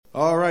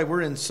All right,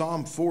 we're in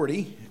Psalm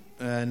 40,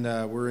 and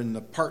we're in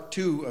the part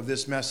 2 of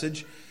this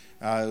message.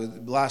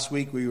 Last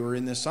week we were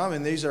in this psalm,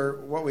 and these are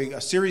a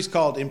series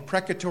called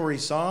Imprecatory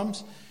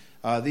Psalms.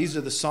 These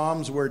are the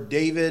psalms where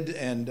David,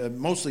 and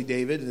mostly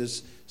David,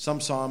 there's some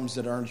psalms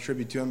that aren't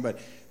attributed to him, but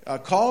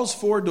calls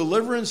for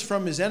deliverance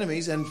from his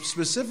enemies, and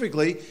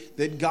specifically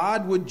that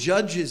God would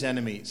judge his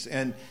enemies.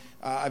 And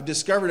I've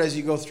discovered as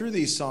you go through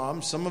these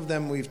psalms, some of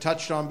them we've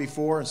touched on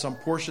before, and some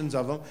portions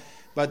of them,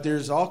 but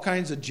there's all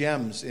kinds of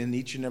gems in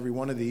each and every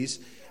one of these.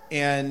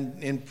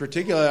 And in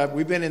particular,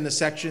 we've been in the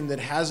section that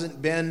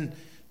hasn't been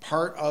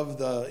part of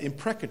the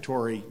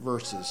imprecatory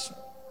verses.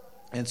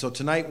 And so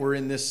tonight we're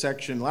in this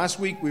section. Last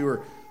week we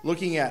were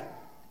looking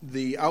at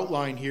the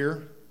outline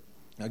here,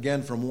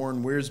 again from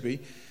Warren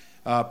Wiersbe.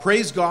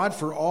 Praise God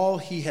for all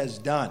he has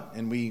done.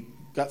 And we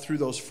got through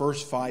those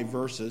first 5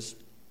 verses.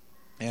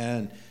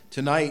 And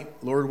tonight,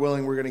 Lord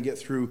willing, we're going to get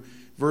through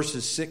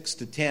verses 6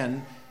 to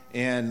 10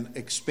 and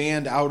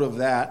expand out of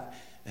that,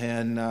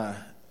 and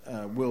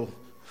we'll.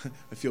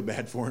 I feel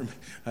bad for him.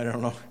 I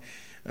don't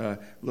know,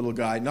 little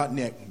guy, not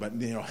Nick, but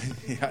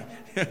yeah.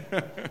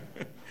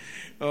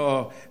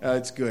 Oh,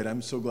 it's good.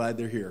 I'm so glad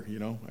they're here.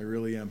 I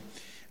really am.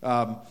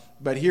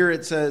 But here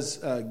it says,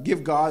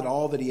 "Give God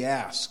all that He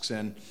asks,"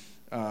 and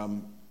we're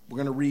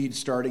going to read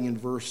starting in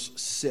verse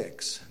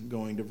 6,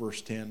 going to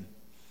verse 10.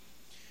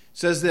 It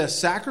says this: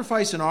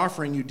 "Sacrifice and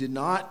offering you did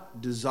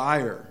not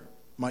desire.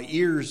 My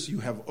ears you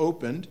have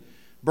opened.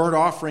 Burnt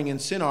offering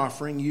and sin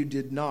offering you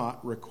did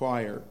not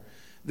require.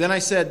 Then I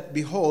said,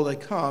 Behold, I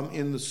come.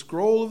 In the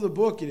scroll of the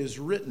book it is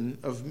written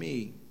of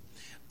me.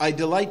 I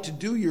delight to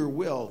do your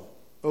will,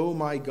 O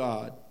my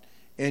God,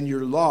 and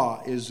your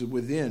law is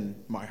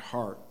within my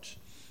heart.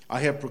 I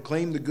have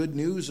proclaimed the good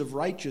news of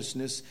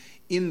righteousness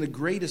in the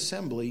great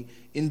assembly.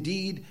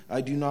 Indeed,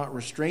 I do not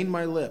restrain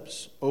my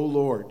lips. O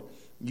Lord,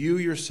 you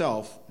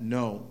yourself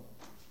know.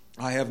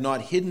 I have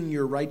not hidden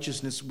your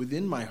righteousness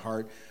within my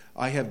heart.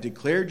 I have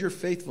declared your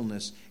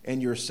faithfulness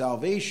and your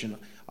salvation.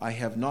 I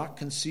have not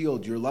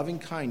concealed your loving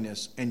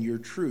kindness and your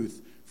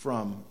truth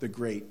from the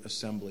great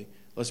assembly."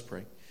 Let's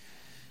pray.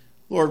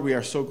 Lord, we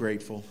are so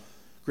grateful.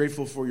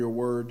 Grateful for your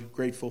word,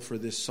 grateful for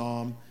this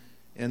psalm.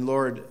 And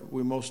Lord,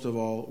 most of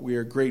all, we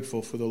are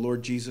grateful for the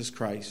Lord Jesus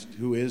Christ,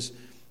 who is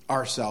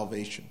our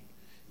salvation.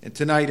 And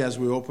tonight, as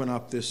we open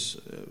up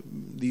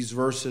these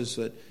verses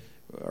that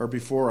are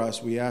before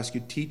us, we ask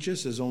you, teach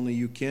us as only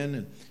you can,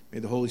 and may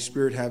the Holy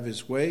Spirit have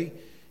his way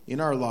in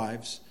our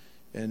lives,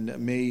 and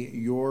may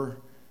your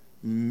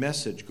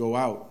message go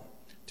out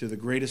to the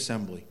great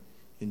assembly.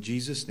 In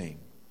Jesus' name,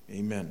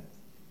 amen.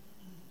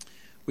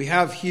 We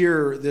have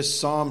here, this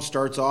psalm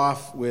starts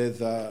off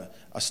with a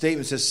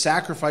statement that says,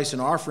 "Sacrifice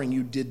and offering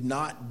you did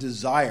not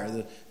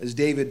desire." As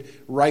David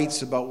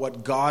writes about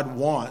what God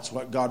wants,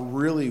 what God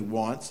really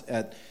wants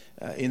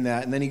in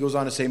that. And then he goes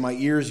on to say, "My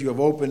ears you have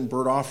opened,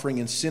 burnt offering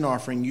and sin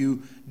offering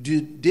you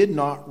did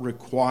not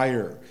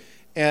require."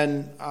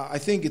 And I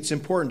think it's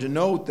important to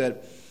note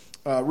that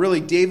really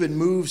David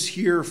moves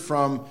here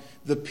from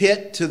the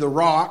pit to the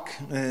rock,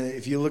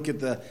 if you look at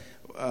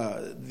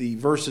the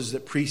verses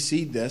that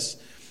precede this,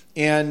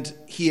 and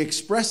he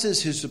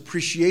expresses his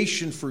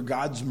appreciation for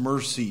God's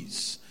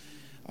mercies,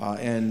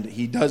 and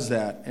he does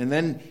that. And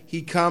then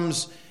he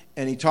comes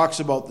and he talks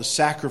about the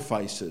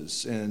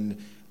sacrifices, and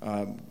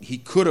he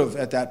could have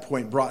at that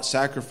point brought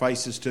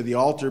sacrifices to the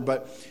altar,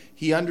 but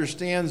he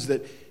understands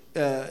that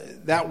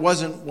that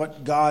wasn't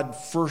what God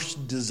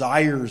first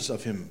desires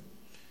of him.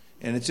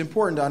 And it's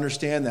important to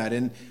understand that.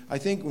 And I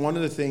think one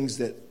of the things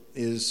that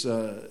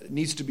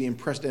needs to be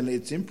impressed, and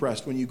it's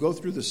impressed when you go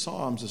through the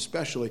Psalms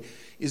especially,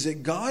 is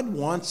that God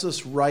wants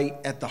us right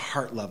at the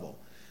heart level.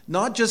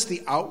 Not just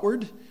the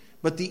outward,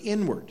 but the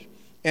inward.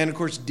 And of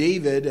course,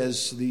 David,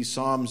 as these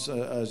Psalms,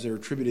 as they're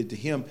attributed to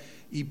him,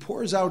 he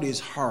pours out his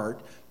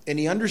heart, and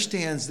he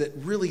understands that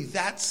really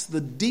that's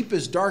the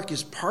deepest,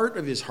 darkest part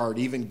of his heart.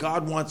 Even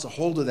God wants a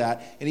hold of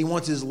that, and he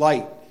wants his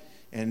light.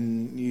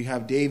 And you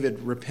have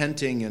David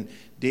repenting, and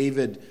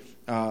David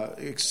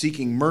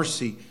seeking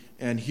mercy.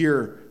 And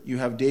here you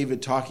have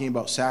David talking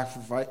about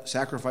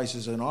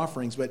sacrifices and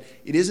offerings. But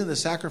it isn't the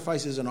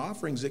sacrifices and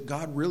offerings that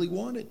God really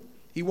wanted.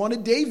 He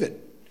wanted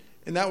David.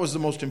 And that was the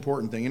most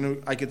important thing.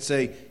 And I could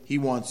say he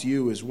wants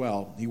you as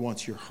well. He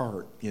wants your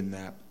heart in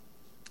that.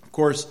 Of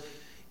course,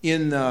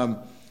 in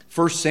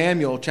 1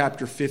 Samuel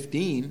chapter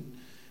 15,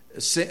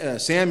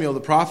 Samuel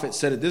the prophet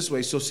said it this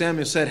way. So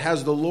Samuel said,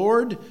 "Has the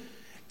Lord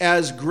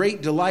as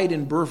great delight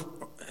in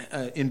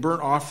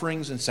burnt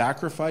offerings and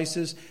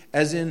sacrifices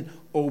as in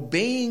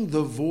obeying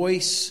the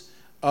voice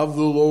of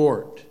the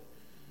Lord?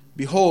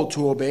 Behold,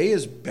 to obey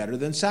is better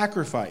than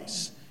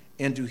sacrifice,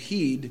 and to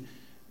heed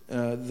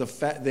than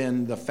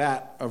the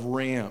fat of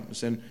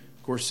rams." And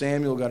of course,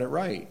 Samuel got it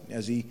right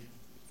as he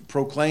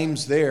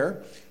proclaims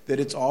there that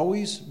it's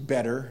always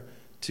better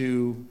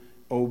to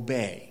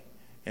obey.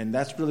 And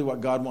that's really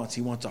what God wants.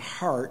 He wants a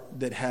heart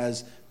that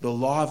has the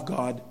law of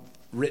God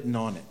written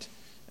on it.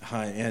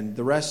 And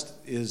the rest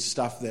is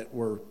stuff that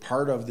were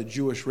part of the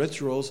Jewish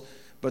rituals,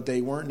 but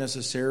they weren't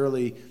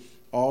necessarily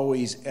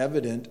always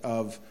evident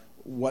of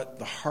what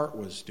the heart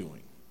was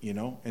doing,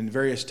 And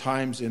various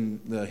times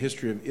in the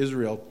history of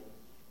Israel,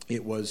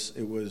 it was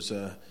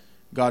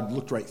God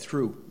looked right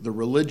through the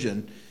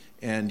religion,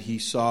 and he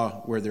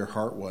saw where their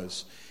heart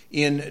was.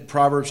 In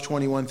Proverbs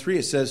 21:3,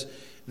 it says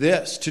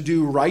this: to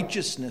do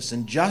righteousness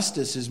and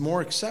justice is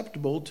more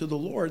acceptable to the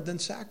Lord than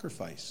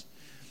sacrifice.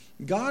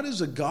 God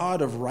is a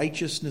God of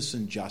righteousness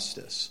and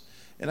justice.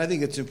 And I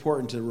think it's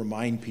important to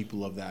remind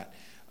people of that.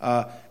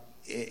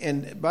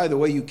 And by the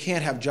way, you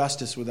can't have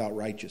justice without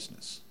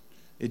righteousness.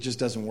 It just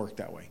doesn't work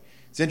that way.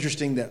 It's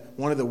interesting that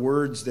one of the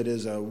words that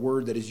is a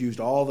word that is used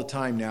all the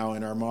time now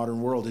in our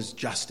modern world is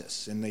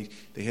justice. And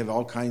they have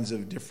all kinds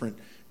of different,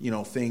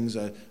 things.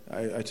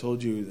 I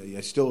told you,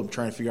 I still am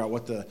trying to figure out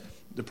what the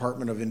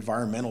Department of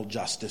Environmental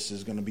Justice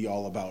is going to be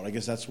all about. I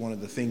guess that's one of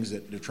the things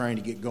that they're trying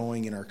to get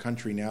going in our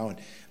country now, and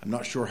I'm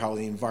not sure how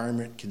the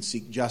environment can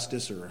seek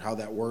justice or how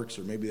that works,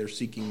 or maybe they're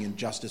seeking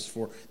injustice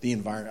for the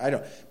environment. I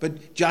don't.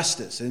 But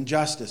justice,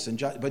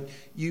 but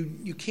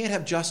you can't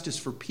have justice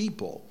for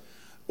people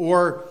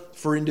or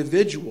for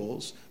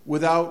individuals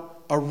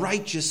without a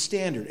righteous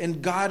standard,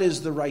 and God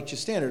is the righteous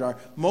standard.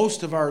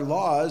 Most of our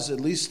laws, at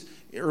least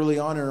early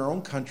on in our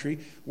own country,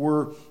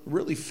 were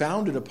really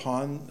founded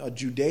upon a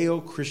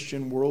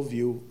Judeo-Christian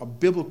worldview, a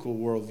biblical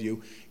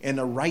worldview, and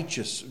a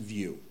righteous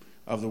view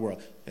of the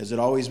world. Has it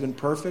always been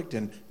perfect?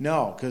 And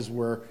no, because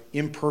we're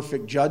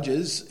imperfect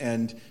judges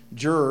and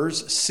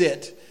jurors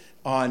sit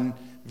on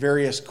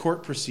various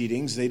court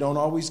proceedings. They don't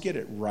always get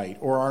it right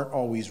or aren't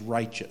always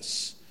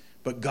righteous.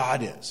 But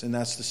God is, and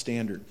that's the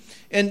standard.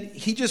 And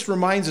he just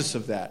reminds us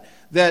of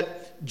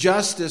that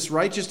justice,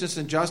 righteousness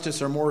and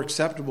justice are more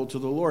acceptable to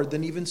the Lord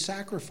than even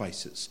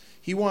sacrifices.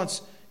 He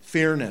wants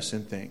fairness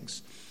in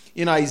things.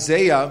 In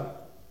Isaiah,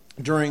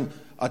 during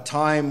a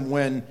time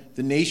when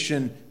the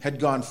nation had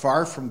gone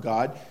far from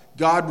God,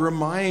 God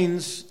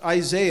reminds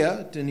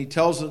Isaiah, and he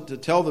tells it to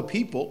tell the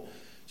people,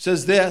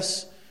 says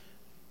this: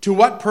 to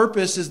what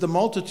purpose is the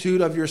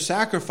multitude of your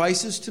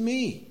sacrifices to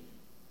me?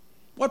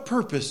 What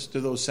purpose do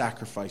those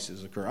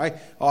sacrifices occur?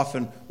 I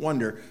often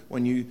wonder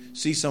when you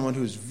see someone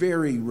who's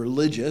very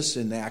religious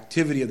and the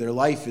activity of their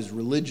life is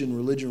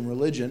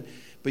religion,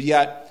 but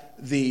yet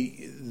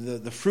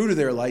the fruit of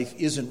their life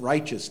isn't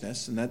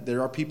righteousness, and that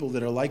there are people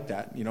that are like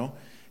that,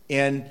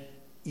 and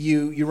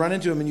you run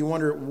into them and you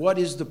wonder, what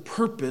is the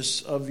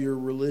purpose of your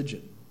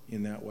religion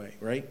in that way,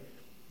 right?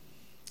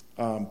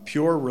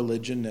 Pure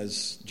religion,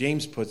 as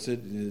James puts it,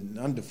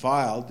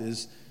 undefiled,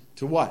 is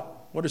to what?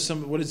 What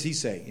does he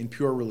say in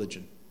pure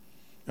religion?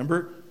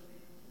 Remember?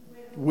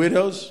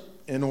 Widows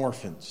and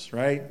orphans,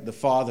 right? The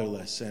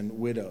fatherless and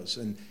widows.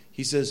 And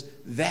he says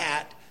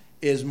that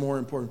is more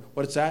important.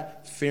 What is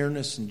that?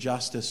 Fairness and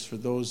justice for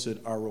those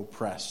that are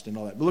oppressed and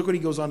all that. But look what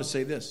he goes on to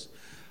say this: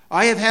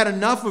 I have had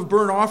enough of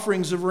burnt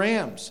offerings of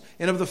rams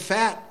and of the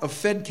fat of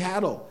fed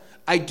cattle.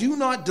 I do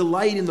not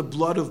delight in the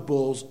blood of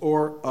bulls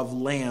or of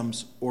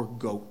lambs or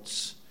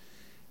goats.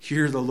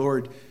 Here the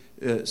Lord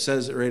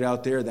says it right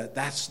out there that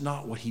that's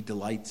not what he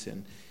delights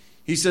in.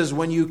 He says,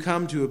 when you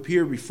come to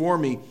appear before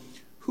me,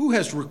 who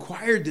has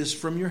required this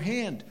from your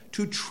hand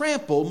to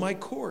trample my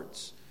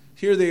courts?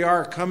 Here they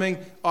are coming,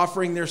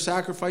 offering their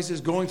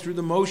sacrifices, going through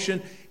the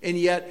motion, and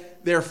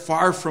yet they're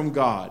far from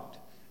God,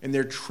 and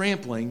they're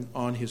trampling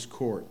on his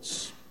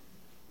courts.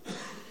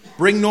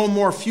 Bring no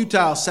more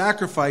futile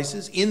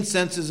sacrifices.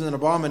 Incense is an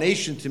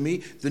abomination to me.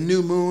 The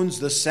new moons,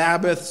 the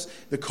Sabbaths,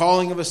 the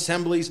calling of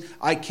assemblies.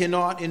 I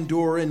cannot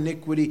endure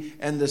iniquity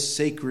and the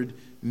sacred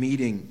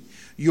meeting.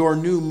 Your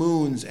new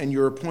moons and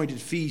your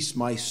appointed feasts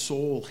my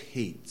soul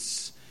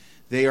hates.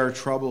 They are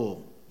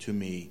trouble to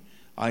me.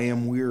 I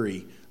am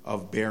weary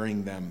of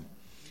bearing them.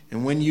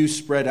 And when you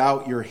spread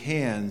out your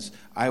hands,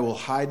 I will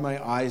hide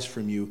my eyes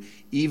from you.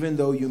 Even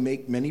though you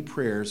make many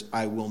prayers,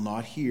 I will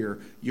not hear.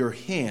 Your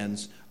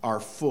hands are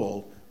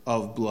full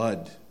of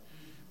blood.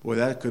 Boy,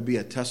 that could be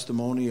a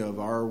testimony of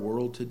our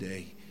world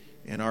today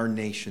and our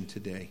nation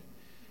today.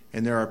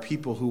 And there are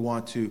people who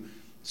want to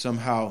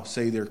somehow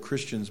say they're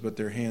Christians, but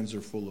their hands are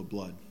full of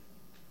blood.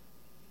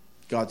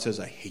 God says,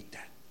 I hate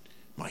that.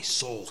 My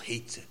soul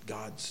hates it.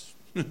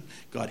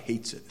 God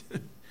hates it.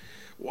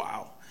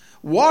 Wow.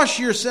 Wash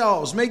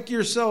yourselves, make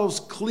yourselves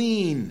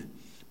clean.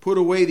 Put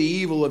away the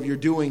evil of your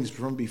doings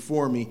from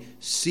before me.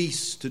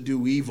 Cease to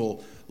do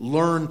evil.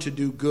 Learn to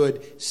do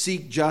good.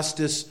 Seek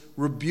justice.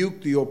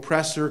 Rebuke the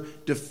oppressor.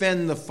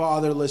 Defend the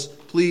fatherless.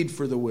 Plead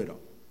for the widow.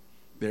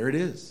 There it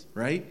is,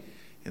 right?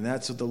 And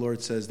that's what the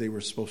Lord says they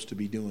were supposed to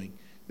be doing.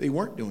 They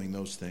weren't doing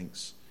those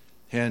things.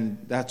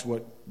 And that's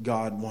what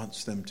God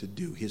wants them to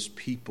do, his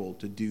people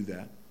to do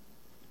that.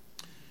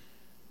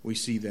 We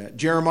see that.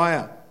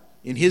 Jeremiah,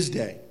 in his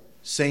day,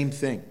 same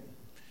thing.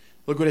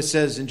 Look what it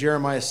says in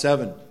Jeremiah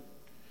 7.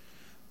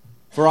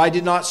 For I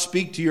did not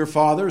speak to your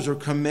fathers or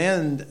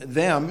command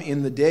them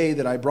in the day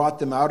that I brought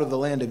them out of the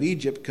land of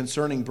Egypt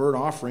concerning burnt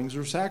offerings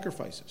or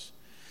sacrifices.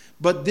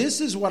 But this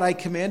is what I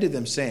commanded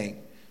them,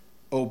 saying,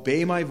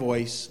 obey my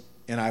voice,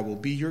 and I will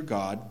be your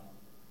God,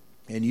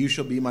 and you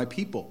shall be my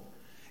people,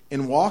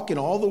 and walk in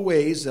all the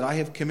ways that I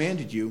have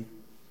commanded you,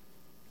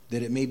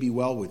 that it may be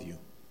well with you.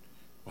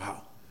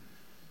 Wow.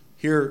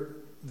 Here,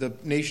 the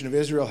nation of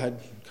Israel had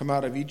come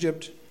out of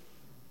Egypt,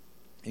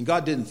 and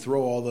God didn't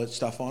throw all that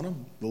stuff on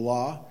them, the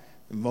law,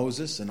 and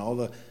Moses, and all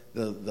the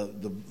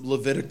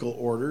Levitical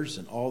orders,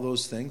 and all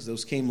those things.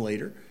 Those came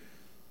later.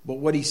 But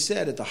what he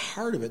said at the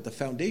heart of it, the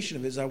foundation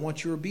of it, is, I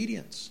want your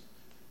obedience.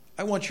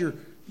 I want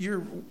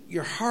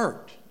your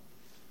heart.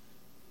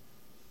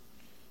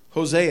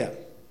 Hosea,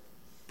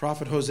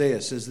 prophet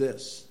Hosea says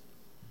this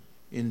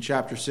in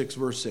chapter 6,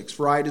 verse 6.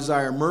 For I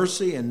desire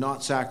mercy and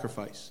not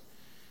sacrifice,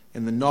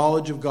 and the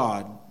knowledge of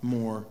God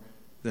more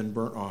than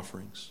burnt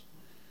offerings.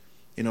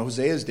 In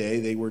Hosea's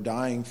day, they were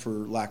dying for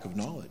lack of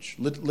knowledge.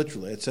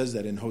 Literally, it says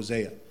that in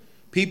Hosea.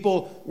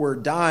 People were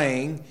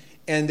dying,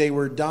 and they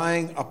were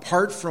dying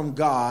apart from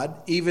God,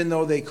 even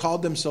though they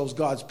called themselves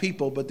God's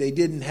people, but they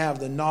didn't have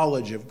the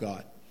knowledge of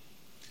God.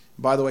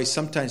 By the way,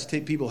 sometimes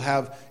people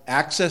have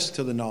access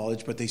to the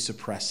knowledge, but they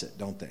suppress it,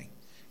 don't they?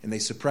 And they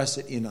suppress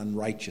it in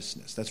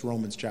unrighteousness. That's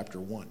Romans chapter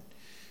 1.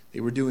 They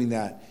were doing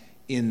that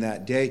in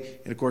that day.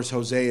 And of course,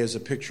 Hosea is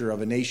a picture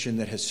of a nation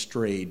that has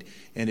strayed.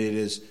 And it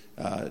is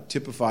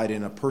typified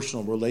in a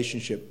personal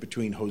relationship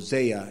between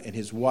Hosea and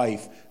his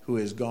wife, who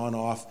has gone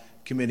off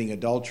committing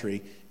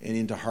adultery and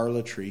into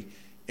harlotry.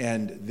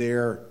 And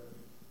there,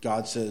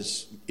 God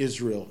says,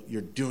 Israel,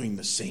 you're doing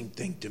the same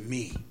thing to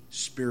me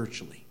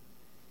spiritually.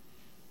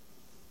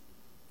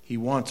 He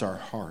wants our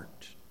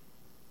heart.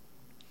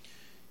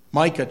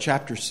 Micah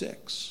chapter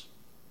 6.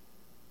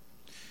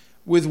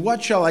 With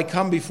what shall I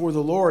come before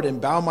the Lord and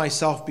bow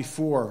myself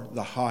before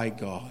the high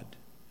God?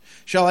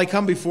 Shall I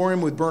come before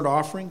him with burnt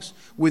offerings,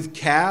 with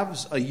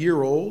calves a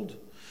year old?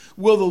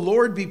 Will the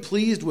Lord be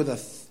pleased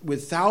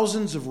with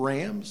thousands of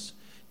rams,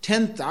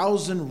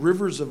 10,000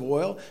 rivers of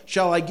oil?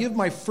 Shall I give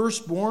my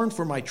firstborn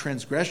for my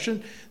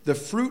transgression, the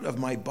fruit of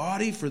my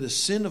body for the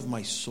sin of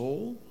my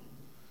soul?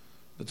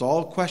 That's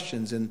all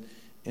questions, and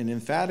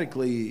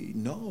emphatically,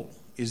 no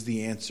is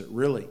the answer,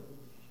 really.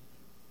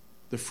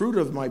 The fruit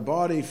of my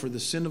body for the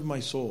sin of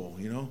my soul,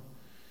 Of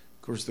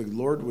course, the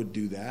Lord would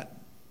do that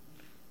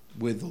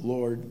with the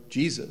Lord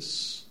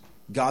Jesus.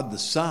 God the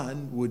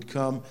Son would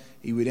come,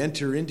 he would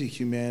enter into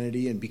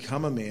humanity and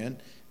become a man.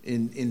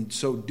 In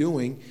so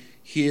doing,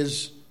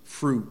 his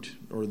fruit,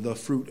 or the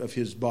fruit of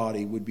his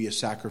body, would be a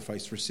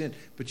sacrifice for sin.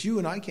 But you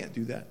and I can't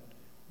do that.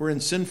 We're in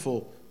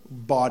sinful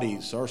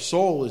bodies. Our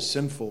soul is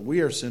sinful.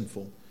 We are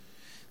sinful.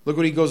 Look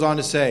what he goes on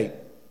to say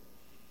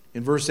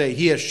in verse 8.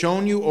 He has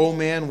shown you, O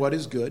man, what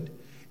is good.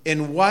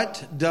 And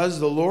what does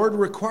the Lord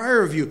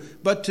require of you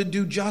but to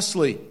do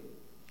justly,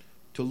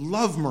 to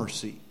love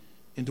mercy,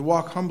 and to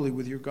walk humbly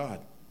with your God?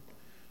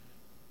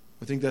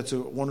 I think that's a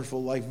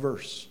wonderful life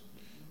verse.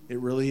 It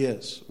really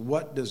is.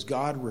 What does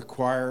God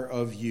require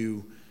of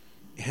you?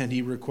 And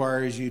he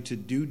requires you to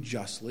do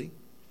justly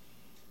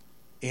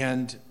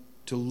and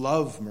to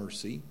love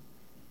mercy.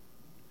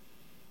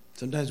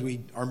 Sometimes we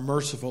are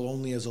merciful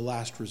only as a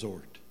last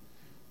resort.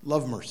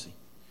 Love mercy.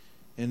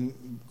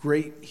 And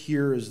great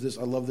here is this,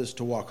 I love this,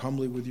 to walk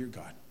humbly with your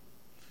God.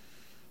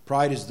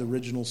 Pride is the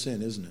original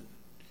sin, isn't it?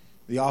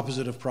 The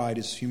opposite of pride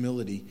is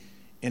humility,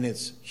 and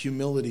it's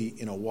humility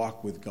in a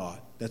walk with God.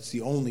 That's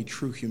the only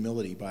true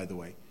humility, by the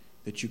way,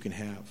 that you can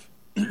have.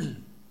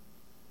 In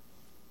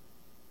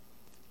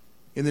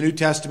the New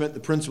Testament, the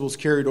principles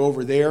carried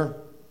over there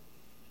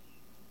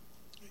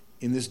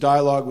in this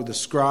dialogue with the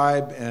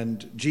scribe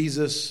and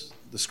Jesus.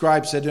 The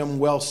scribe said to him,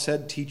 well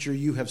said, teacher,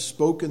 you have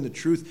spoken the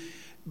truth.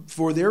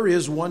 For there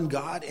is one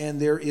God, and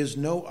there is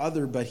no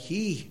other but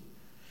he.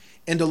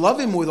 And to love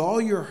him with all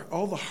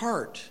the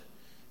heart,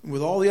 and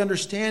with all the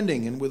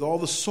understanding, and with all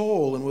the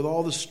soul, and with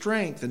all the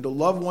strength, and to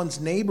love one's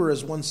neighbor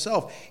as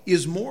oneself,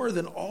 is more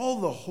than all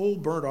the whole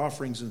burnt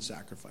offerings and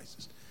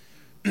sacrifices.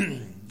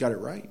 Got it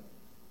right.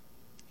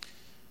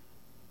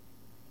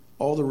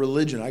 All the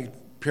religion, I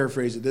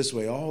paraphrase it this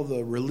way, all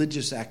the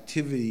religious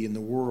activity in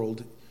the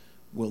world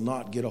will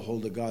not get a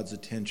hold of God's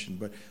attention.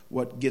 But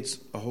what gets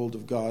a hold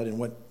of God and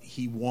what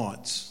he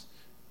wants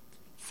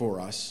for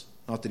us,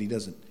 not that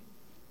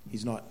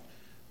he's not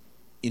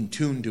in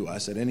tune to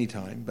us at any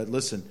time, but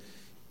listen,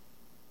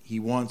 he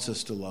wants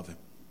us to love him.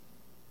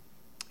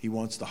 He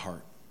wants the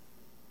heart.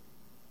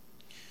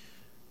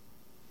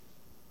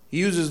 He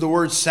uses the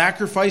word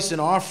sacrifice and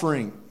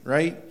offering,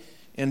 right?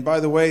 And by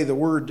the way, the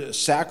word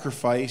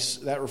sacrifice,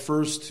 that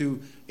refers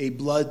to a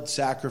blood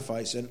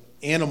sacrifice, an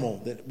animal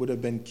that would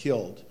have been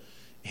killed.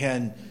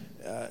 And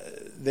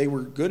they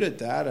were good at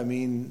that. I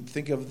mean,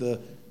 think of the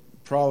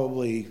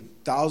probably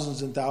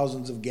thousands and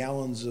thousands of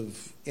gallons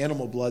of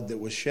animal blood that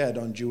was shed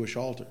on Jewish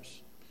altars.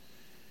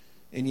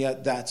 And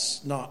yet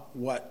that's not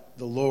what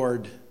the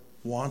Lord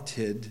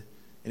wanted,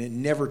 and it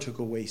never took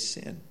away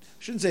sin.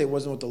 I shouldn't say it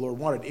wasn't what the Lord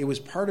wanted. It was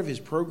part of his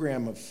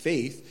program of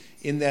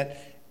faith in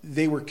that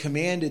they were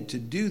commanded to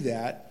do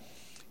that,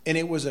 and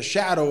it was a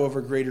shadow of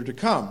a greater to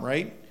come,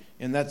 right?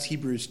 And that's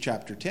Hebrews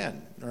chapter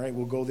 10. All right,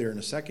 we'll go there in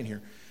a second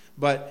here.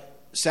 But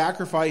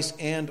sacrifice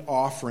and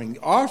offering.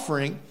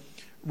 Offering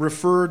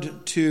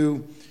referred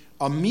to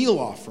a meal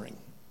offering,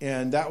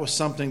 and that was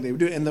something they would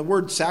do. And the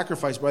word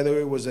sacrifice, by the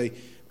way, was a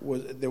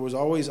there was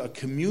always a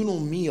communal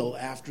meal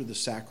after the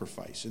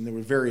sacrifice, and there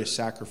were various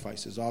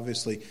sacrifices.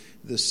 Obviously,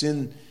 the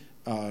sin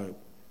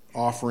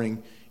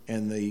offering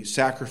and the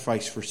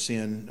sacrifice for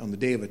sin on the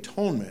Day of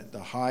Atonement,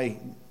 the high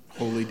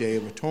holy Day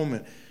of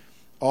Atonement,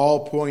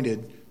 all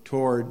pointed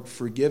toward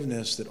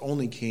forgiveness that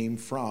only came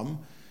from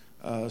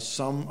a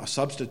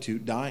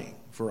substitute dying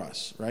for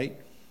us, right?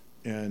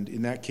 And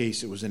in that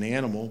case, it was an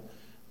animal,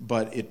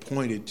 but it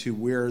pointed to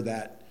where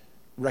that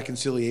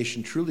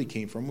reconciliation truly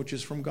came from, which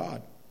is from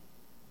God.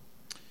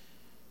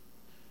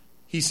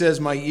 He says,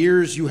 my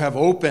ears you have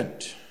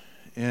opened,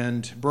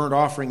 and burnt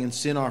offering and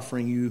sin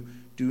offering you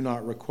do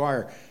not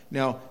require.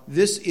 Now,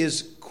 this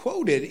is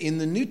quoted in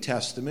the New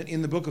Testament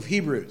in the book of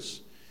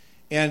Hebrews.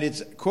 And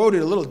it's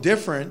quoted a little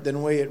different than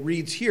the way it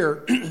reads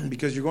here,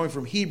 because you're going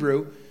from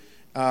Hebrew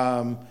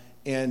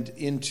and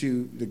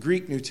into the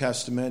Greek New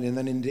Testament and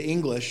then into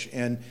English.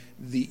 And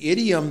the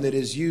idiom that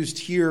is used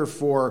here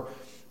for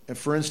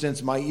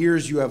instance, my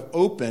ears you have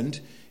opened,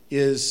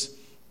 is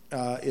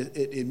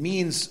it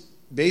means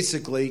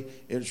basically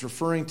it's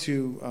referring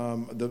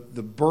to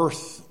the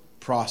birth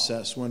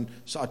process when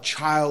a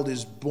child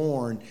is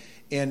born.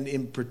 And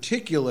in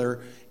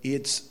particular,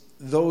 it's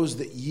those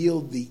that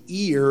yield the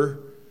ear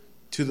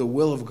to the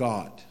will of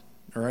God,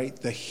 all right?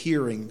 The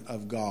hearing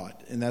of God.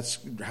 And that's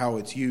how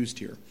it's used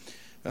here.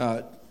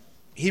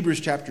 Hebrews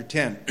chapter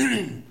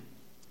 10.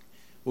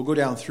 We'll go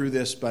down through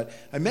this, but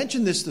I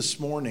mentioned this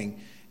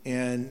morning,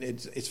 and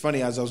it's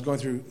funny, as I was going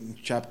through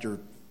chapter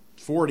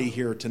 40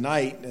 here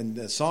tonight and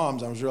the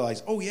Psalms, I was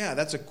realized, oh yeah,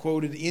 that's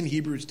quoted in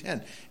Hebrews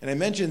 10. And I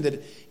mentioned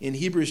that in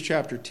Hebrews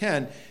chapter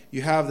 10,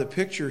 you have the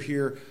picture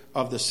here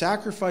of the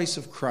sacrifice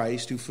of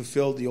Christ, who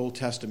fulfilled the Old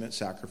Testament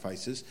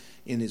sacrifices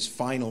in his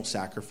final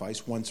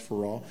sacrifice once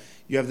for all.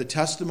 You have the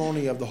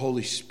testimony of the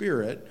Holy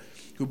Spirit,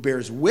 who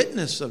bears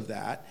witness of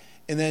that.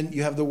 And then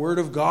you have the Word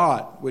of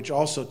God, which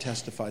also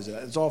testifies of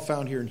that. It's all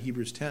found here in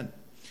Hebrews 10.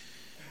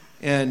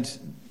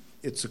 And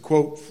it's a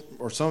quote,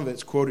 or some of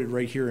it's quoted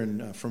right here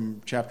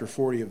from chapter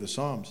 40 of the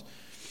Psalms.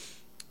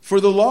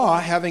 For the law,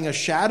 having a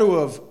shadow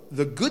of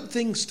the good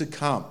things to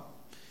come,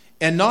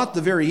 and not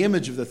the very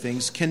image of the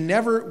things, can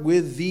never,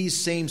 with these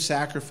same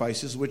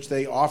sacrifices, which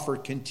they offer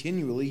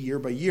continually year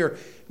by year,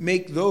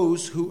 make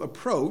those who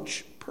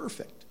approach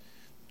perfect.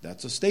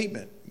 That's a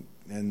statement.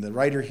 And the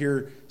writer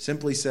here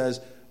simply says,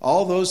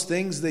 all those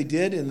things they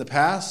did in the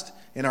past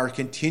and are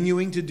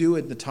continuing to do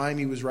at the time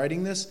he was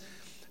writing this,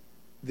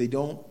 they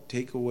don't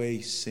take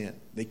away sin.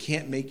 They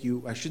can't make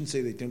you, I shouldn't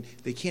say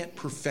they can't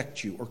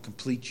perfect you or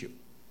complete you.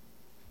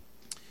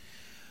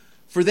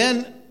 For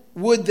then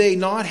would they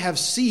not have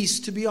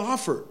ceased to be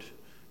offered?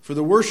 For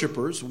the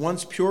worshipers,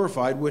 once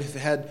purified, would have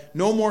had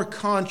no more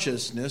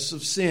consciousness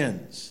of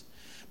sins.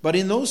 But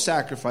in those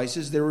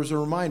sacrifices, there was a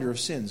reminder of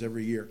sins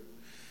every year.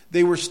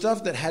 They were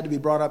stuff that had to be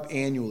brought up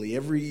annually,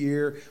 every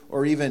year,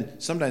 or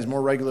even sometimes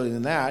more regularly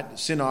than that.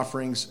 Sin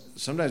offerings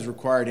sometimes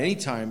required any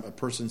time a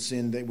person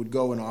sinned, they would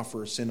go and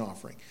offer a sin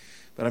offering.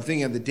 But I'm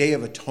thinking of the Day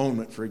of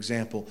Atonement, for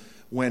example,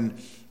 when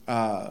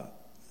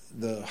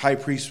the high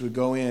priest would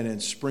go in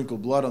and sprinkle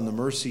blood on the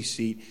mercy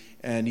seat,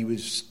 and he would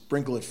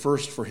sprinkle it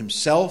first for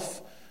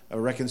himself, a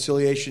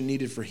reconciliation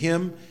needed for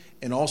him,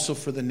 and also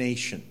for the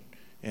nation.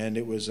 And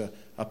it was a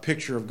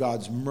picture of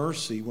God's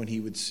mercy when he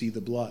would see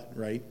the blood,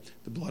 right?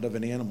 The blood of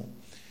an animal.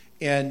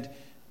 And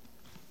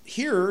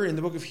here in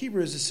the book of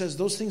Hebrews, it says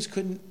those things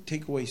couldn't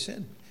take away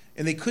sin.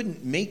 And they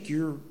couldn't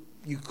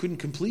you couldn't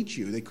complete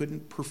you. They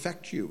couldn't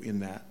perfect you in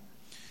that.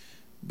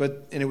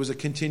 And it was a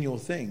continual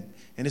thing.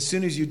 And as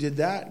soon as you did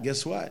that,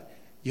 guess what?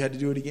 You had to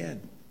do it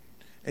again.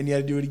 And you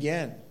had to do it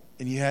again.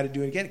 And you had to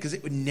do it again because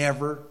it would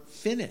never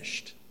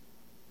finished.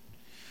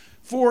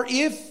 For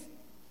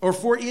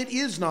it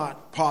is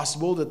not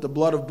possible that the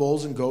blood of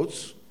bulls and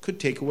goats could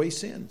take away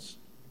sins.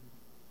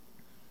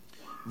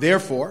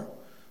 Therefore,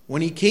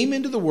 when he came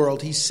into the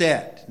world, he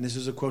said, and this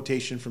is a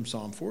quotation from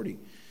Psalm 40,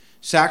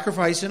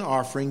 sacrifice and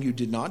offering you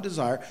did not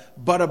desire,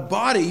 but a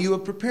body you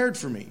have prepared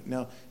for me.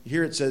 Now,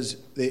 here it says,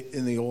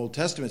 in the Old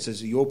Testament, it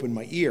says, you opened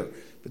my ear.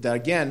 But that,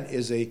 again,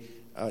 is a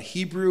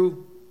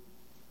Hebrew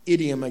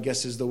idiom, I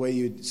guess is the way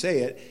you'd say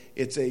it.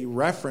 It's a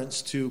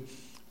reference to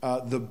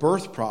the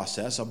birth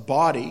process, a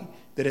body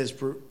that has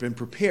been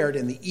prepared,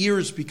 and the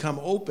ears become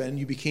open.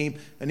 You became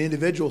an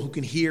individual who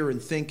can hear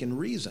and think and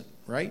reason,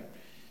 right?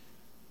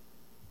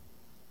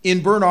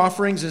 In burnt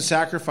offerings and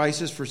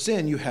sacrifices for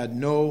sin, you had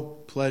no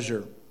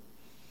pleasure.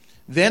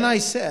 Then I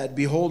said,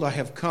 behold, I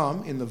have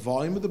come. In the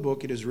volume of the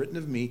book it is written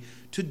of me,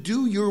 to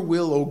do your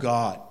will, O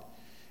God.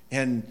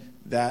 And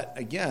that,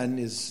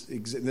 again,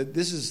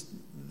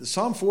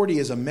 Psalm 40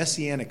 is a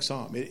messianic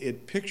psalm.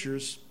 It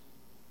pictures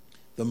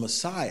the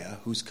Messiah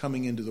who's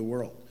coming into the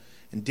world.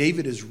 And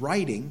David is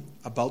writing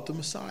about the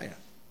Messiah.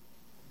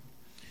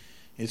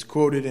 It's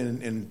quoted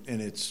and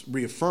it's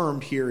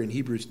reaffirmed here in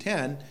Hebrews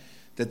 10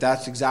 that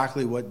that's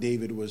exactly what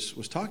David was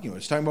talking about.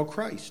 It's talking about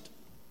Christ.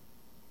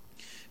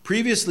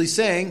 Previously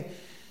saying,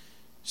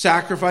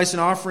 sacrifice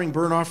and offering,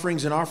 burnt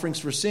offerings and offerings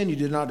for sin you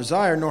did not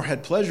desire, nor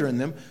had pleasure in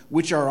them,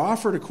 which are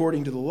offered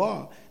according to the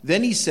law.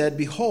 Then he said,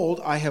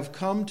 behold, I have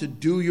come to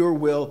do your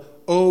will,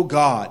 O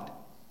God.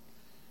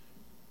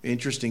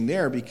 Interesting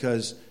there,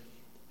 because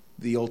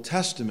the Old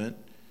Testament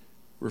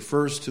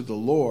refers to the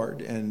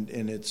Lord, and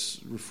it's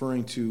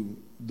referring to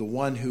the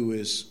one who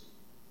is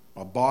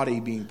a body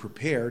being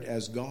prepared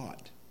as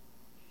God.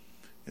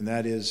 And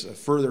that is a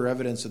further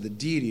evidence of the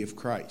deity of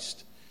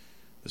Christ.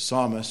 The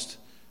psalmist,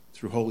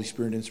 through Holy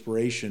Spirit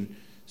inspiration,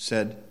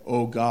 said,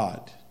 O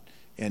God.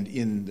 And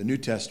in the New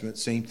Testament,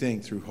 same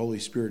thing, through Holy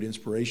Spirit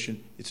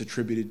inspiration, it's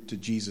attributed to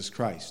Jesus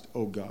Christ,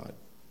 O God.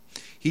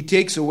 He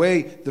takes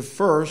away the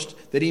first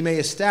that he may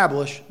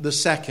establish the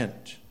second.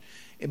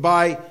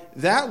 By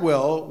that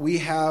will, we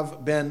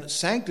have been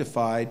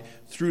sanctified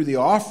through the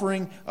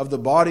offering of the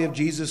body of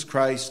Jesus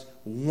Christ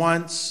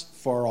once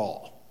for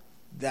all.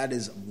 That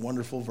is a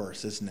wonderful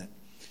verse, isn't it?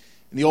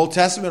 In the Old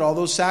Testament, all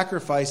those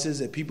sacrifices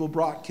that people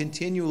brought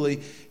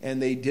continually,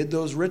 and they did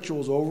those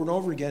rituals over and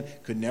over again,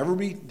 could never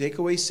take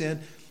away sin,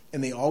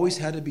 and they always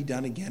had to be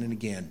done again and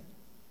again.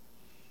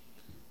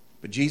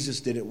 But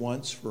Jesus did it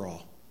once for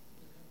all.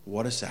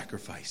 What a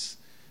sacrifice.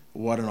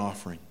 What an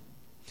offering.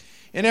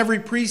 And every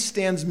priest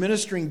stands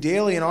ministering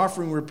daily and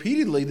offering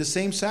repeatedly the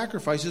same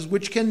sacrifices,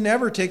 which can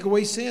never take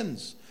away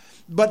sins.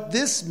 But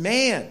this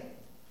man,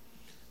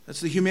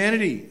 that's the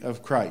humanity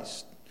of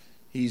Christ.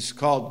 He's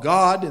called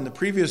God in the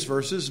previous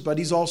verses, but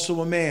he's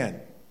also a man.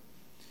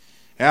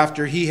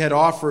 After he had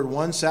offered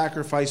one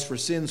sacrifice for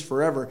sins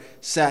forever,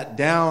 sat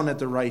down at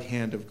the right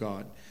hand of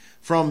God.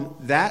 From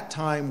that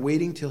time,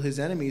 waiting till his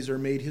enemies are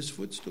made his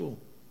footstool.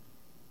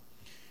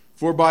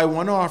 For by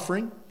one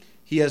offering,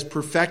 he has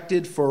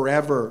perfected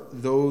forever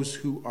those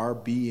who are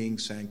being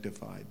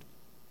sanctified.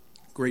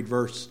 Great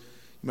verse.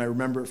 You might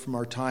remember it from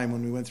our time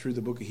when we went through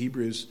the book of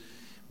Hebrews.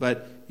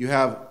 But you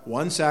have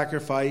one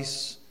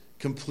sacrifice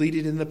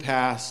completed in the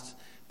past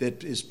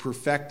that is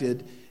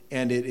perfected,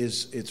 and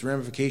its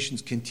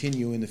ramifications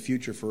continue in the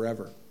future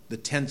forever. The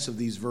tense of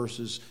these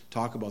verses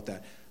talk about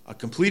that. A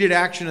completed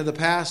action of the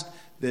past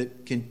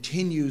that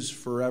continues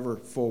forever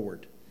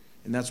forward.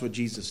 And that's what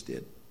Jesus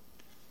did.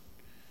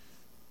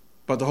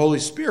 But the Holy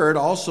Spirit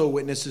also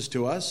witnesses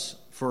to us,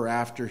 for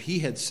after he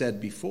had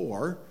said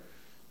before,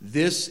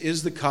 this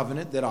is the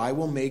covenant that I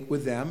will make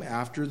with them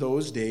after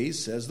those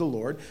days, says the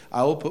Lord.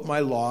 I will put my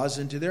laws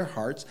into their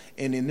hearts,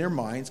 and in their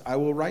minds I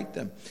will write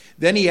them.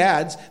 Then he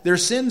adds, their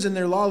sins and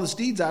their lawless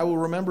deeds I will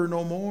remember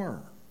no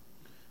more.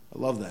 I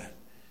love that.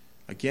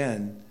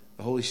 Again,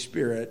 the Holy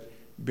Spirit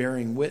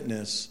bearing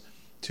witness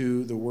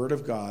to the Word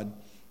of God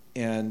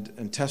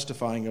and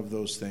testifying of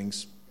those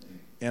things.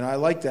 And I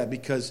like that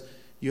because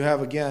you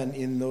have, again,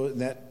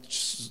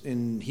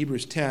 in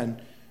Hebrews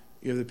 10,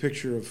 you have the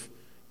picture of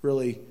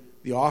really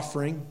the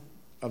offering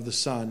of the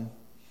Son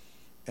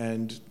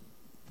and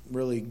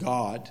really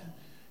God.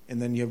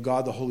 And then you have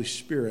God the Holy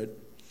Spirit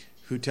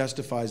who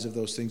testifies of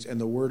those things,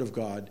 and the Word of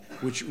God,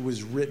 which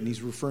was written.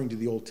 He's referring to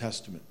the Old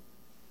Testament.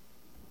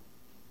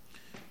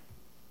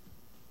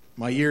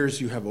 My ears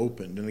you have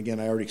opened. And again,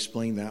 I already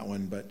explained that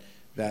one, but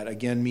that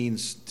again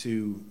means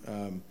to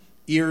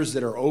ears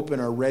that are open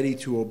are ready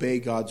to obey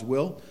God's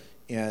will.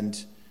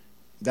 And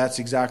that's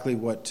exactly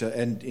what,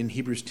 and in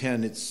Hebrews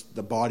 10, it's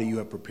the body you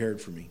have prepared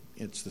for me.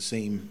 It's the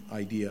same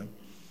idea.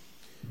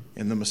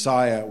 And the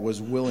Messiah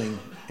was willing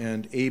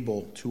and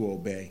able to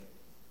obey.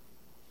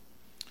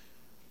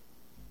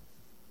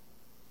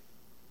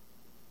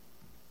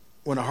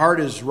 When a heart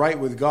is right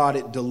with God,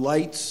 it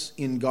delights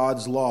in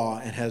God's law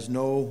and has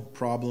no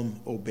problem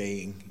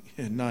obeying.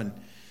 None.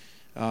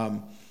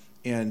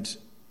 And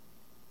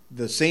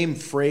the same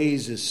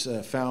phrase is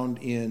found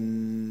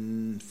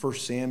in 1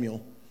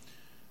 Samuel.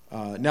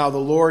 Now the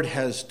Lord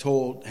had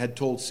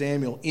told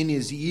Samuel in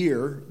his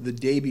ear the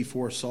day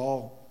before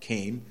Saul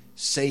came,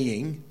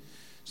 saying.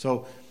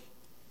 So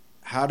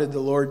how did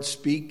the Lord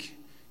speak?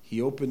 He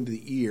opened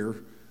the ear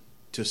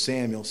to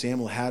Samuel.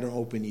 Samuel had an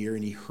open ear,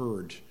 and he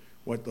heard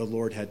what the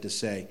Lord had to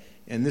say.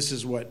 And this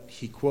is what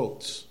he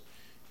quotes.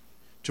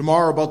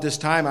 Tomorrow about this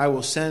time I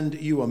will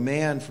send you a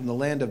man from the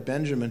land of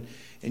Benjamin,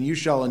 and you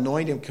shall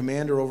anoint him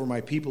commander over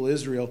my people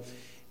Israel,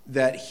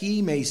 that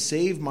he may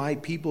save my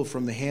people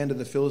from the hand of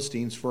the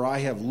Philistines, for I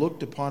have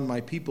looked upon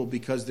my people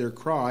because their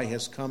cry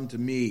has come to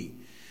me.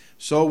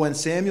 So when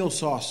Samuel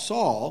saw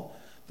Saul,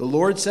 the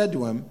Lord said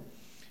to him,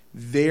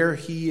 there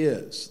he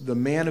is, the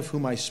man of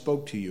whom I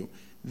spoke to you.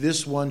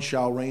 This one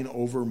shall reign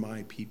over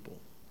my people.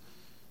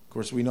 Of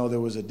course, we know there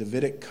was a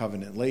Davidic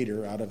covenant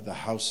later out of the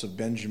house of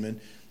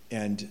Benjamin,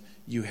 and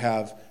you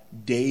have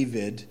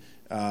David,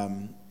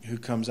 who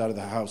comes out of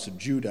the house of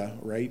Judah,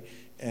 right?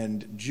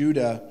 And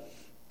Judah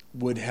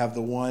would have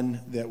the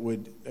one that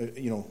would,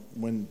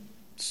 when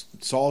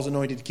Saul's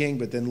anointed king,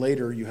 but then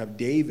later you have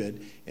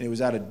David, and it was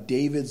out of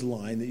David's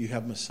line that you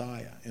have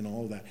Messiah and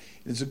all that.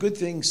 And it's a good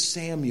thing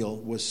Samuel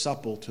was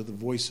supple to the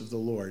voice of the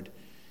Lord,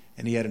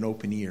 and he had an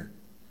open ear.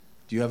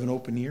 Do you have an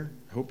open ear?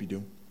 I hope you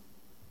do.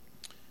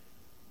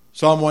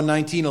 Psalm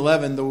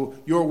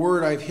 119:11, your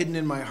word I've hidden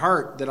in my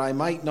heart that I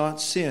might not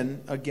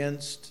sin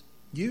against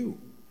you.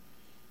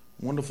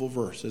 Wonderful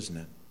verse, isn't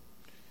it?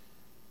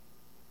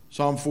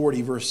 Psalm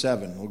 40, verse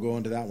 7. We'll go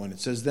into that one. It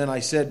says, "Then I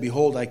said,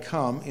 Behold, I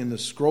come. In the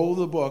scroll of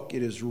the book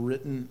it is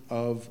written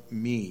of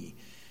me."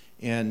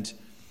 And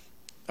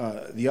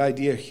the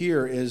idea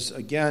here is,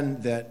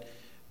 again, that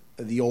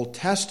the Old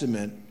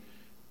Testament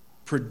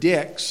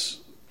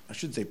prophesies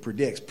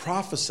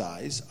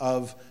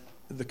of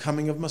the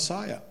coming of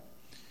Messiah.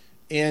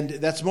 And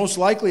that's most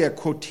likely a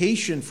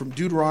quotation from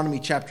Deuteronomy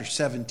chapter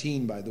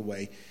 17, by the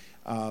way.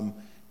 And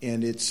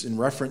it's in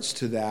reference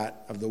to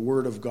that, of the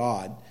Word of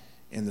God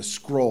and the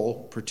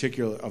scroll,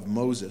 particularly of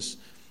Moses.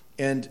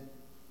 And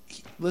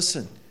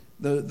listen,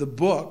 the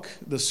book,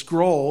 the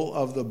scroll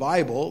of the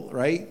Bible,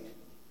 right,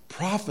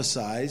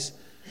 prophesies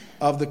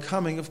of the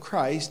coming of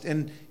Christ,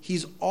 and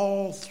he's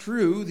all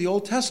through the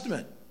Old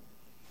Testament.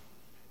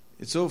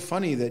 It's so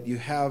funny that you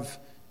have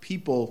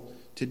people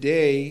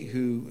today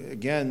who,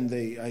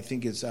 again, I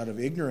think it's out of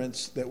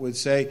ignorance, that would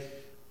say,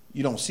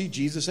 you don't see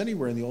Jesus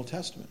anywhere in the Old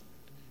Testament.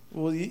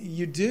 Well,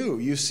 you do.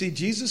 You see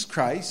Jesus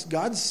Christ,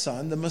 God's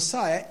Son, the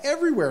Messiah,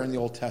 everywhere in the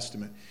Old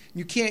Testament.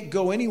 You can't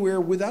go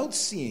anywhere without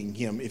seeing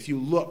him if you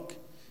look.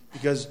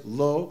 Because,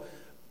 lo,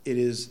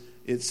 it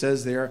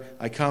says there,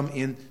 I come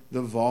in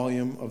the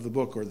volume of the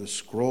book, or the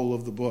scroll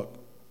of the book.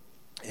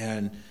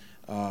 And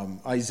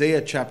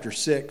Isaiah chapter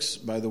 6,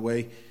 by the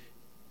way,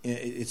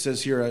 it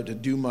says here, to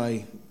do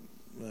my,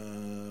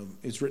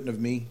 it's written of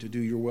me, to do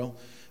your will.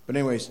 But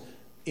anyways,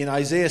 in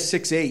Isaiah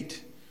 6:8,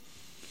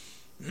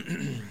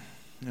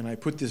 and I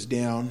put this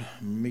down,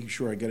 make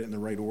sure I get it in the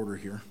right order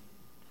here.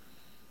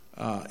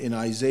 In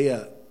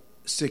Isaiah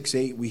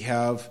 6:8, we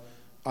have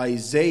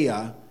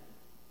Isaiah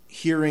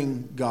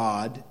hearing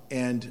God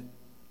and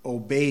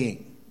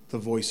obeying the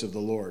voice of the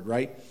Lord,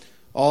 right?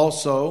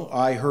 "Also,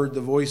 I heard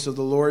the voice of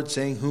the Lord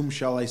saying, Whom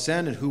shall I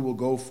send, and who will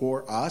go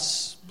for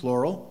us?"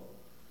 Plural.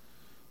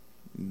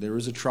 There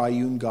is a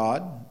triune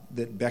God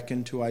that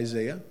beckoned to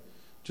Isaiah,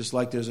 just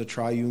like there's a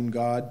triune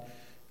God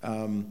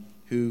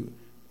who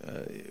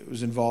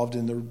was involved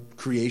in the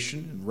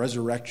creation and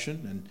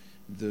resurrection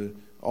and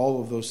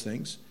all of those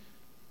things.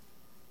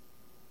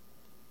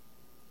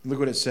 Look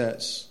what it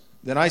says.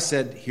 "Then I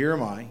said, Here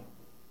am I,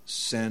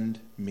 send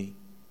me.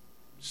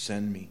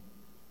 Send me."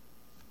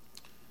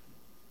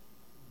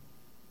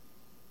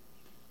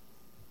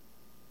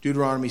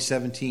 Deuteronomy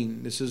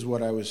 17, this is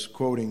what I was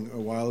quoting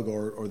a while ago,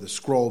 or the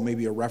scroll,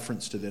 maybe a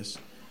reference to this.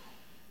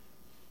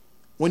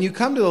 "When you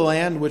come to the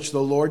land which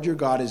the Lord your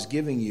God is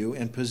giving you,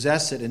 and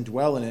possess it and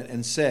dwell in it,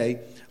 and say,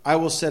 I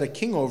will set a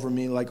king over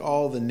me like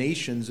all the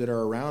nations that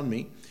are around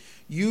me,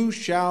 you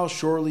shall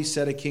surely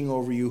set a king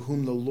over you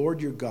whom the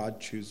Lord your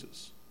God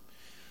chooses.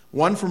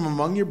 One from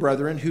among your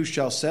brethren who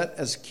shall set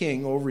as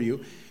king over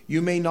you.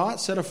 You may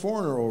not set a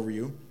foreigner over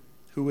you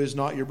who is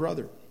not your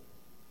brother.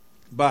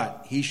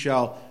 But he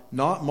shall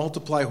not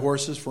multiply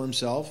horses for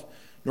himself,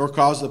 nor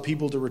cause the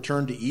people to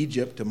return to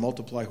Egypt to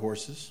multiply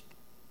horses.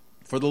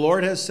 For the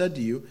Lord has said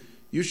to you,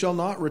 You shall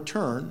not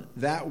return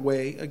that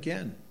way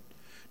again.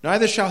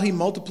 Neither shall he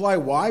multiply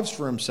wives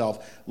for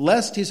himself,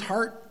 lest his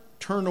heart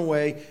turn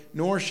away,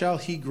 nor shall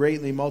he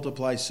greatly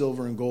multiply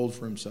silver and gold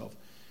for himself."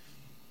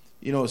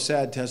 You know,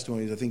 sad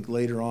testimonies, I think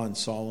later on,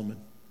 Solomon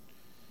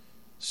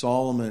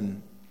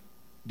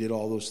did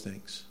all those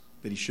things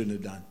that he shouldn't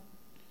have done.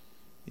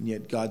 And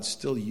yet God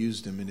still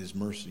used him in his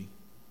mercy.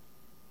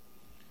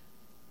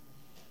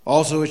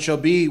 "Also it shall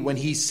be, when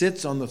he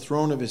sits on the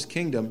throne of his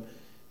kingdom,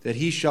 that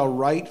he shall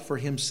write for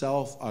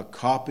himself a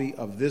copy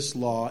of this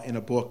law in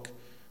a book,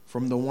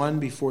 from the one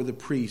before the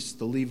priests,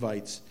 the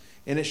Levites.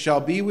 And it shall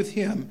be with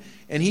him,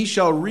 and he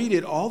shall read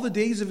it all the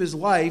days of his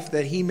life,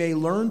 that he may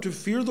learn to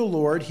fear the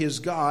Lord his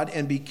God,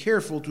 and be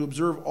careful to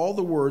observe all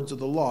the words of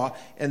the law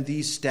and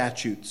these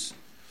statutes,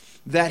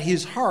 that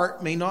his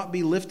heart may not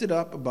be lifted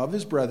up above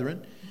his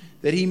brethren,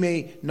 that he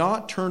may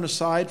not turn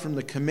aside from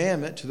the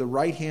commandment to the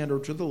right hand or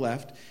to the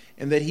left,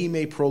 and that he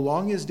may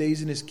prolong his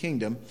days in his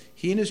kingdom,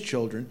 he and his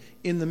children,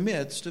 in the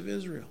midst of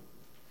Israel."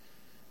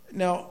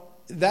 Now,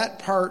 that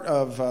part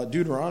of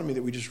Deuteronomy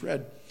that we just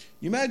read,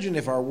 you imagine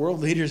if our world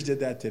leaders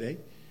did that today?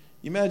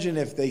 You imagine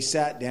if they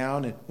sat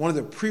down, and one of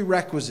the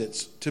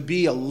prerequisites to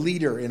be a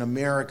leader in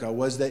America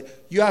was that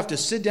you have to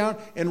sit down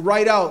and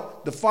write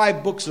out the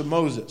 5 books of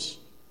Moses.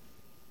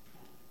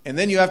 And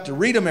then you have to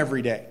read them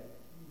every day.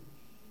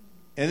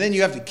 And then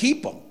you have to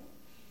keep them.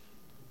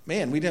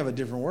 Man, we'd have a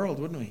different world,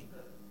 wouldn't we?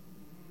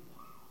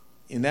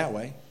 In that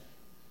way.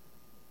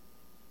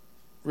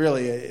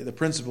 Really, the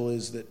principle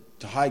is that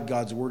to hide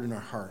God's word in our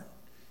heart,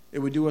 it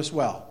would do us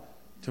well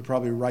to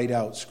probably write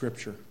out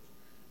Scripture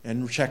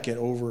and check it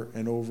over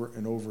and over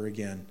and over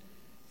again.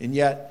 And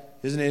yet,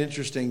 isn't it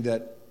interesting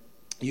that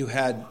you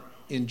had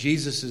in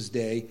Jesus'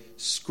 day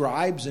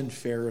scribes and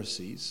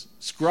Pharisees?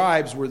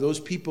 Scribes were those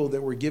people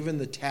that were given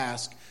the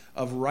task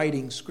of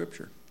writing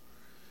Scripture.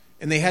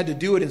 And they had to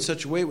do it in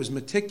such a way, it was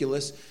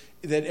meticulous,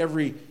 that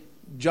every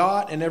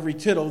jot and every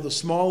tittle, the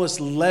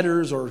smallest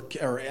letters or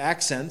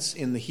accents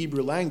in the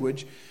Hebrew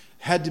language,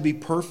 had to be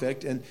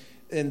perfect. And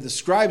the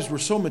scribes were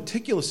so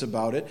meticulous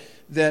about it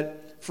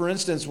that for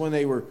instance, when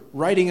they were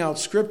writing out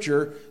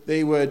Scripture,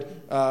 they would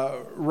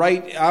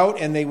write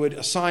out and they would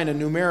assign a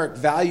numeric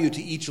value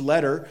to each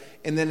letter.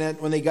 And then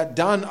when they got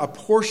done a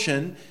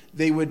portion,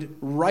 they would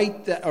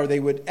write that, or they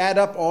would add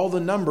up all the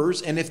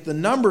numbers. And if the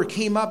number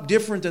came up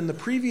different than the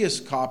previous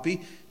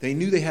copy, they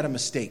knew they had a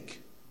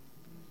mistake.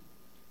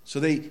 So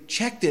they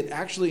checked it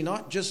actually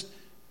not just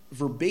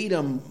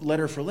verbatim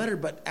letter for letter,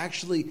 but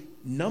actually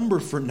number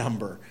for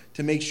number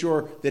to make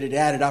sure that it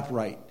added up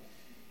right.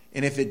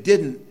 And if it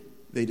didn't,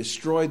 they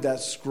destroyed that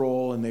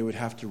scroll and they would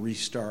have to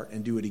restart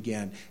and do it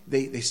again.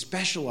 They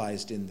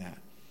specialized in that.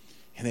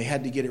 And they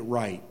had to get it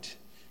right.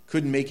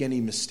 Couldn't make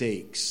any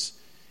mistakes.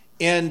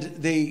 And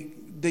they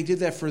did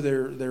that for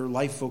their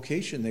life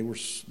vocation.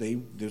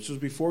 This was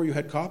before you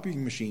had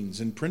copying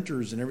machines and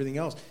printers and everything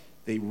else.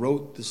 They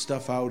wrote the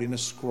stuff out in a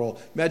scroll.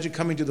 Imagine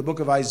coming to the book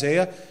of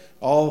Isaiah,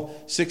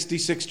 all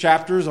 66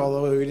 chapters,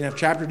 although we didn't have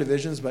chapter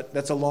divisions, but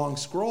that's a long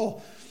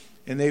scroll.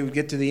 And they would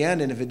get to the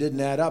end, and if it didn't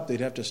add up,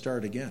 they'd have to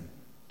start again.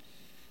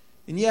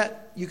 And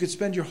yet, you could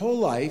spend your whole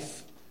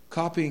life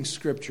copying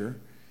Scripture,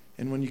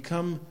 and when you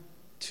come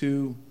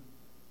to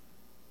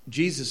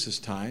Jesus'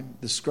 time,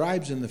 the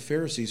scribes and the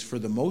Pharisees, for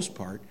the most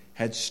part,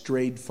 had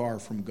strayed far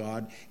from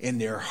God, and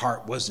their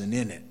heart wasn't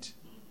in it.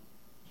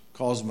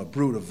 Calls them a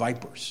brood of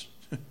vipers.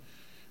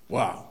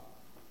 Wow.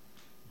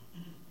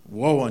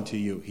 Woe unto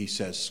you, he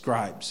says,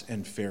 scribes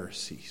and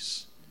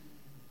Pharisees.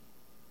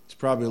 It's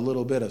probably a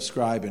little bit of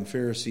scribe and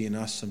Pharisee in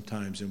us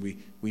sometimes, and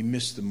we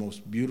miss the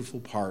most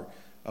beautiful part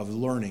of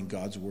learning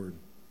God's word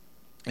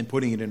and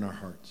putting it in our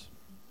hearts.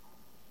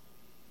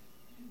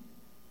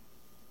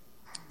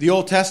 The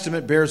Old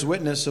Testament bears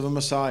witness of a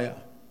Messiah.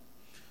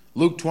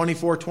 Luke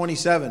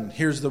 24:27,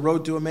 here's the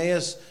road to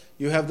Emmaus.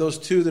 You have those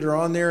two that are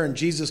on there, and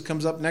Jesus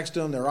comes up next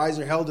to them. Their eyes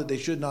are held that they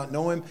should not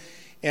know him.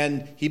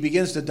 And he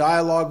begins to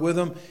dialogue with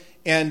them.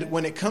 And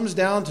when it comes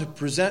down to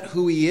present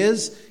who he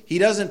is, he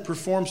doesn't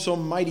perform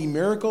some mighty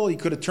miracle. He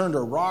could have turned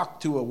a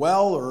rock to a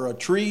well or a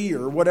tree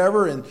or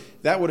whatever, and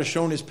that would have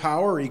shown his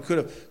power. Or he could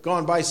have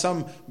gone by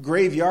some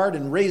graveyard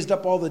and raised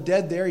up all the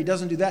dead there. He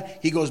doesn't do that.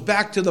 He goes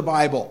back to the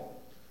Bible.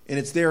 And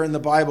it's there in the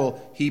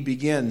Bible he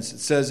begins. It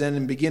says, and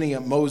in beginning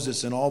at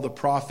Moses and all the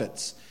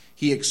prophets,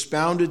 he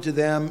expounded to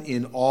them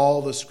in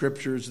all the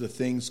scriptures the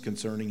things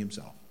concerning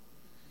himself.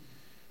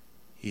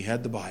 He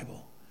had the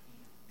Bible.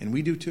 And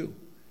we do too.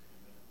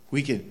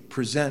 We can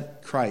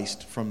present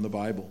Christ from the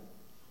Bible.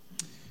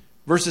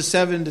 Verses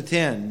 7 to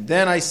 10.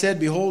 Then I said,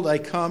 behold, I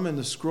come, in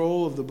the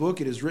scroll of the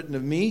book it is written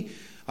of me.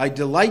 I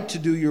delight to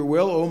do your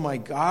will, O my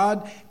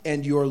God,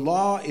 and your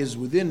law is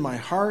within my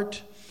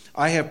heart.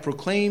 I have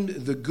proclaimed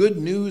the good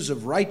news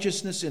of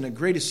righteousness in a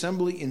great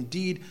assembly.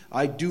 Indeed,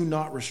 I do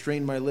not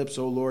restrain my lips,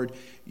 O Lord.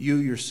 You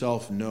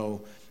yourself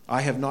know.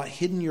 I have not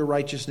hidden your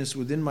righteousness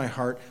within my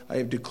heart. I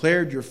have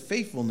declared your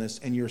faithfulness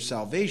and your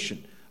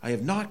salvation. I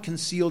have not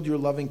concealed your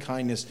loving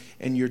kindness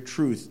and your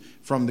truth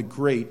from the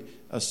great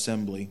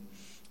assembly.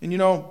 And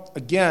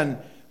again,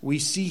 we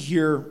see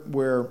here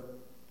where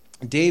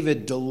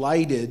David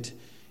delighted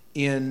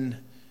in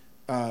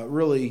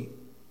really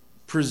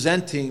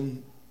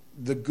presenting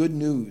the good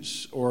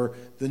news, or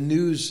the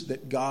news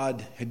that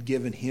God had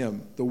given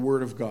him, the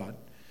Word of God.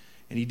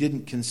 And he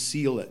didn't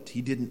conceal it.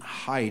 He didn't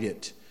hide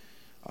it.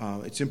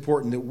 It's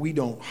important that we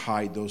don't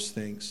hide those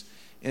things.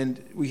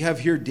 And we have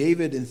here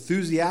David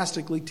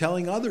enthusiastically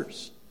telling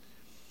others.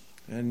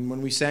 And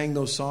when we sang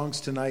those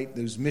songs tonight,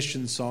 those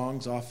mission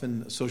songs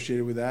often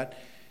associated with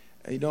that,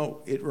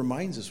 it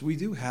reminds us we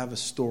do have a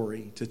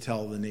story to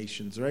tell the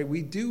nations, right?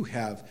 We do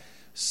have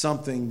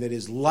something that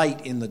is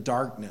light in the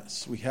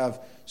darkness. We have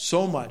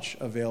so much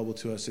available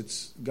to us.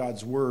 It's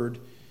God's Word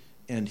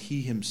and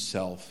He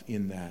Himself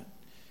in that.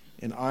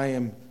 And I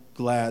am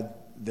glad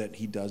that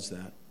He does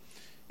that.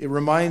 It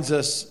reminds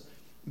us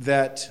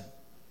that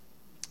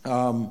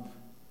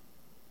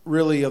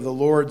really of the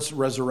Lord's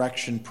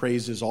resurrection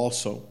praises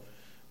also.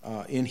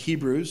 In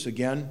Hebrews,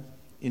 again,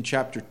 in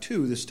chapter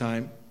 2 this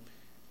time,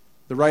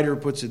 the writer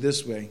puts it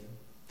this way.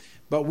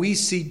 But we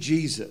see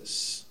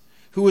Jesus,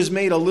 who was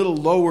made a little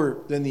lower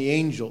than the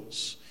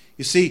angels.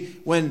 You see,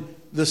 when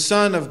the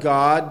Son of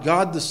God,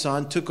 God the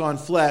Son, took on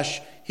flesh,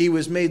 He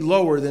was made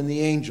lower than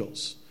the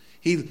angels.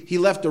 He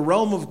left the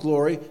realm of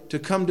glory to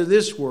come to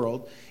this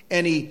world,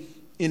 and He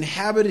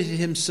inhabited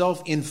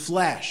Himself in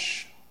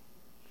flesh.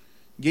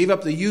 Gave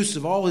up the use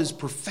of all His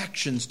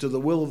perfections to the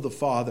will of the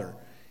Father.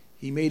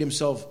 He made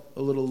Himself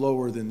a little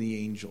lower than the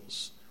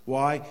angels.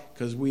 Why?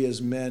 Because we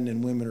as men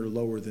and women are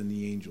lower than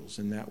the angels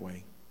in that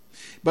way.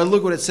 But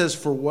look what it says,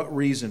 for what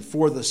reason?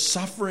 For the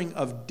suffering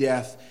of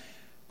death,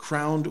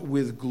 crowned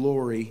with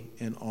glory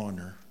and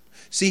honor.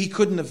 See, He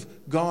couldn't have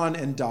gone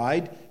and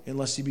died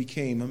unless He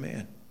became a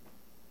man.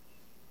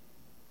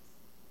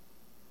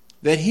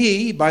 That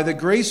He, by the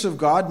grace of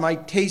God,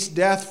 might taste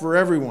death for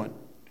everyone.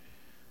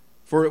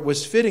 For it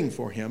was fitting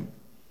for Him,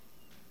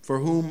 for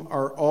whom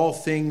are all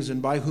things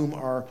and by whom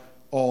are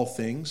all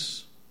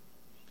things,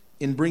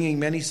 in bringing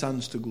many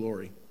sons to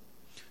glory,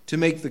 to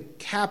make the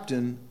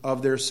captain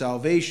of their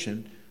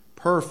salvation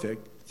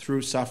perfect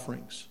through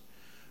sufferings.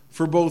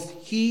 For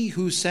both he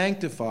who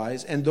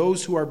sanctifies and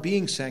those who are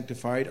being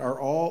sanctified are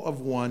all of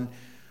one,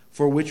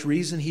 for which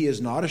reason he is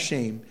not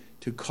ashamed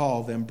to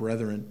call them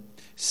brethren,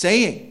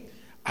 saying,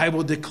 I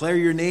will declare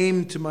your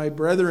name to my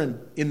brethren.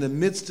 In the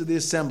midst of the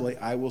assembly,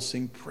 I will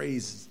sing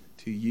praise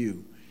to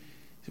you.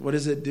 What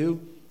does it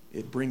do?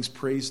 It brings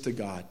praise to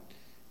God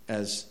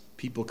as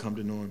people come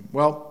to know him.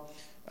 Well,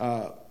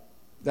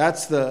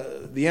 that's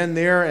the end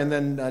there. And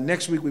then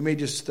next week we may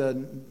just,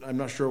 I'm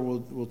not sure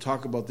we'll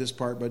talk about this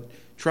part, but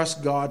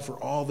trust God for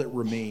all that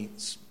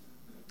remains.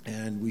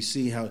 And we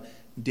see how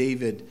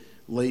David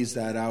lays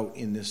that out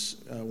in this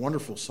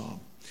wonderful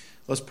psalm.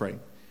 Let's pray.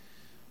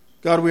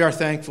 God, we are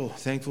thankful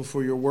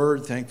for your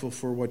word, thankful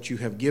for what you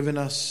have given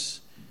us,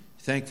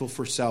 thankful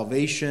for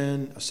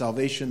salvation, a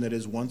salvation that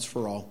is once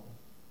for all.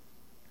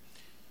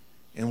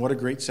 And what a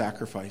great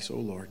sacrifice, O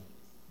Lord.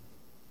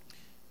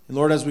 And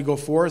Lord, as we go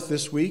forth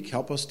this week,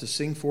 help us to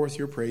sing forth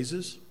your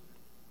praises.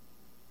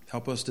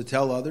 Help us to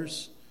tell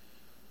others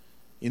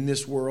in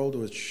this world,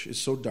 which is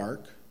so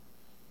dark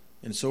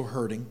and so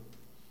hurting,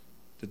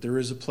 that there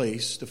is a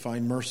place to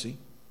find mercy,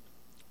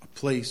 a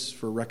place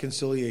for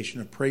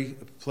reconciliation, a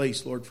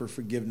place, Lord, for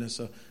forgiveness,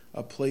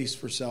 a place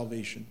for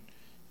salvation.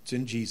 It's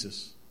in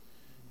Jesus.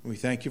 And we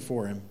thank you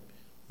for him.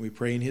 We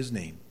pray in his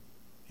name.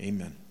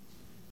 Amen.